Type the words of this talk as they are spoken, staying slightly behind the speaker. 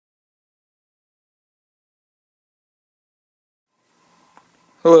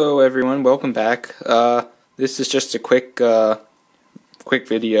Hello everyone, welcome back. This is just a quick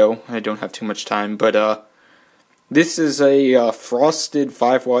video. I don't have too much time, but this is a frosted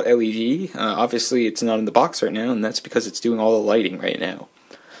 5-watt LED. Obviously it's not in the box right now, and that's because it's doing all the lighting right now.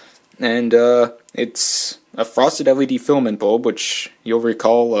 And it's a frosted LED filament bulb, which you'll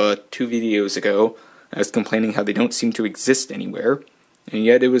recall 2 videos ago I was complaining how they don't seem to exist anywhere, and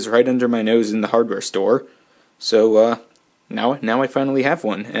yet it was right under my nose in the hardware store. So now I finally have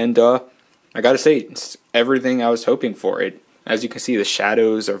one, and I gotta say, it's everything I was hoping for. It, as you can see, the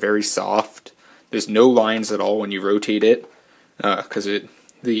shadows are very soft. There's no lines at all when you rotate it, because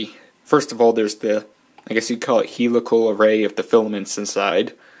first of all, there's the, I guess you'd call it, helical array of the filaments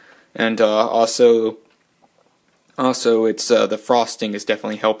inside, and also it's the frosting is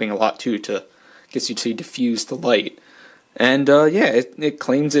definitely helping a lot too to, gets you to diffuse the light. And yeah, it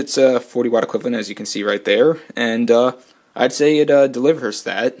claims it's a 40-watt equivalent, as you can see right there, and I'd say it delivers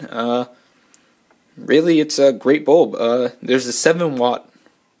that. Really, it's a great bulb. There's a 7-watt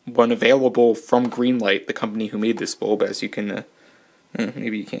one available from Greenlight, the company who made this bulb, as you can,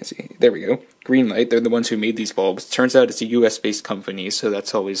 maybe you can't see. There we go. Greenlight, they're the ones who made these bulbs. Turns out it's a US-based company, so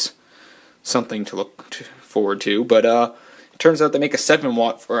that's always something to look forward to. But it turns out they make a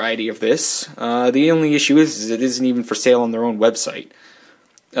 7-watt variety of this. The only issue is it isn't even for sale on their own website.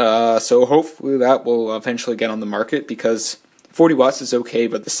 So hopefully that will eventually get on the market, because 40 watts is okay,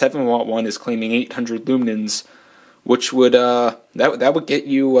 but the 7-watt one is claiming 800 lumens, which would that would get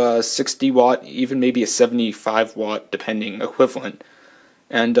you a 60-watt, even maybe a 75-watt, depending, equivalent,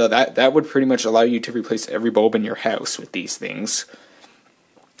 and that would pretty much allow you to replace every bulb in your house with these things.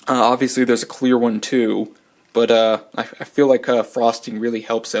 Obviously, there's a clear one too, but I feel like frosting really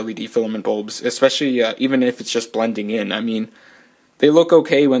helps LED filament bulbs, especially even if it's just blending in. I mean, they look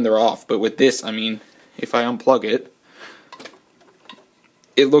okay when they're off, but with this, I mean, if I unplug it,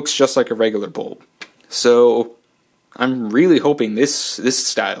 it looks just like a regular bulb. So I'm really hoping this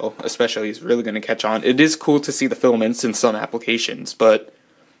style, especially, is really going to catch on. It is cool to see the filaments in some applications, but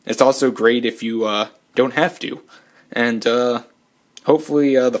it's also great if you don't have to. And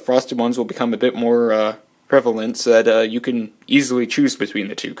hopefully the frosted ones will become a bit more prevalent, so that you can easily choose between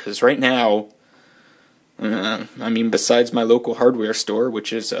the two, because right now, I mean, besides my local hardware store,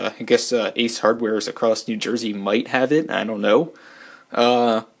 which is, I guess, Ace Hardwares across New Jersey might have it, I don't know,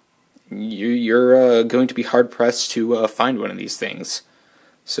 you're going to be hard-pressed to find one of these things.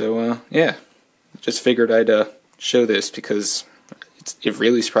 So, yeah, just figured I'd show this, because it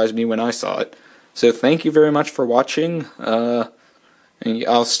really surprised me when I saw it. So thank you very much for watching, and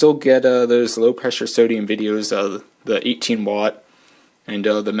I'll still get those low-pressure sodium videos, the 18-watt, and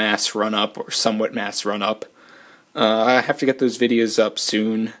the mass run-up, or somewhat mass run-up. I have to get those videos up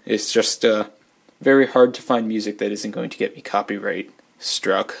soon. It's just very hard to find music that isn't going to get me copyright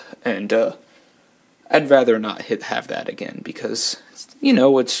struck, and I'd rather not have that again, because, you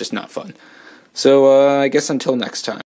know, it's just not fun. So I guess until next time.